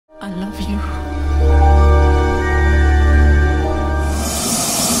love you.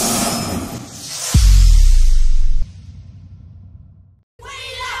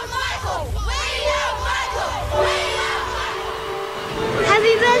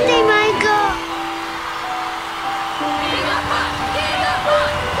 Happy birthday, Michael!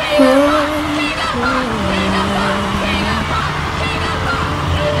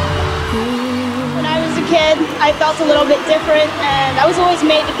 When I was a kid, I felt a little bit different, and I was always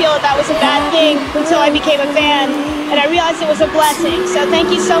made to feel that was a bad thing until I became a fan, and I realized it was a blessing. So thank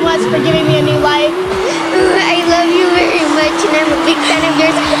you so much for giving me a new life. I love you very much, and I'm a big fan of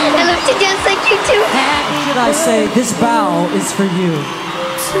yours. I love to dance like you too. Should I say, this bow is for you.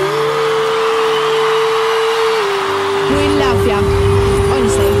 We love you.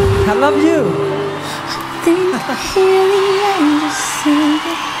 Honestly. I love you.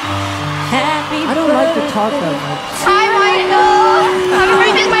 I don't like to talk that much. Hi, Michael! Happy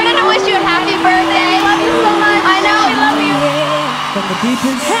birthday! I didn't wish you a happy birthday. I love you so much. I know, I love you. From the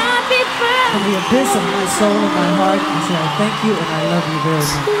deepest, from the abyss of my soul and my heart, I say I thank you and I love you very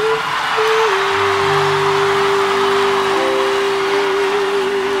much.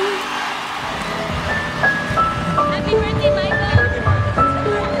 Happy birthday, Michael!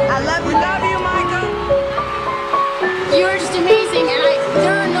 I love you, Michael. You are just amazing, and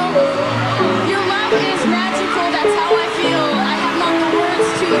there are no... Your love is magical, that's how I feel. I have not the words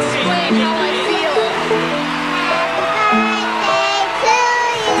to explain how I feel.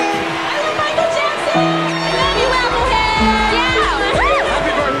 I love Michael Jackson! I love you, Applehead! Yeah!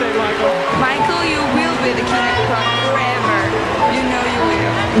 Happy birthday, Michael. Michael, you will be the king of pop forever. You know you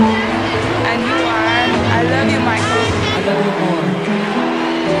will. And you are. I love you, Michael. I love you more.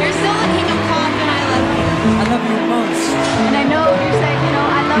 You're still the king of pop, and I love you. I love you most. And I know you're saying, you know,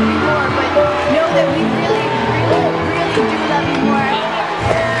 I love you more, but know that we really, really, really do love you more.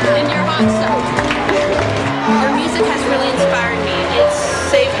 And you're awesome. Your music has really inspired me. It's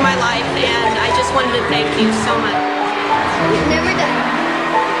saved my life, and I just wanted to thank you so much. We've never done it.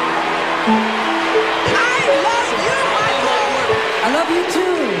 I love you, Michael. I love you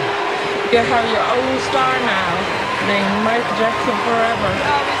too. You have your own star now, named Michael Jackson forever.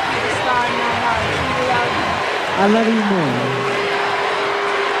 You'll always be the star in my heart. We love you. I love you more.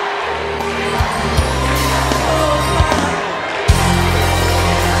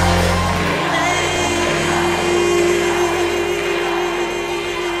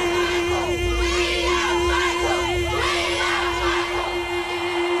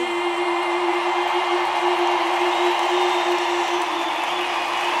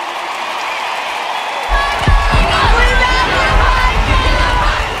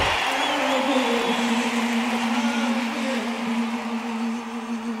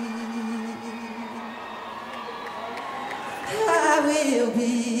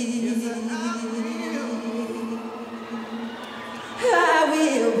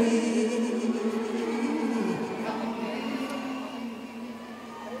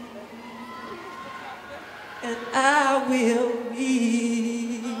 I will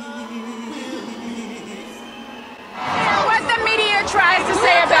be. What the media tries to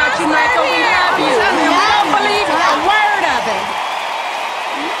say about you, Michael, we love you. We don't believe a word of it.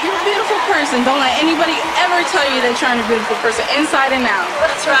 You're a beautiful person. Don't let anybody ever tell you that you're a beautiful person, inside and out.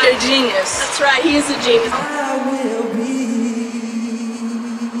 That's right. You're a genius. That's right. He is a genius. I will be.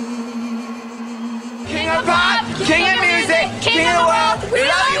 King of pop, king of music, king of the world. We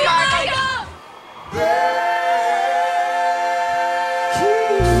love you, Michael.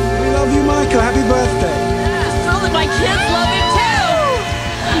 We love you, Michael. Happy birthday. So that my kids love it too.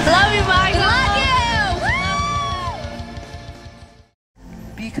 Love you, Michael. Love you.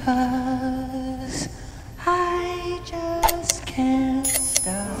 Because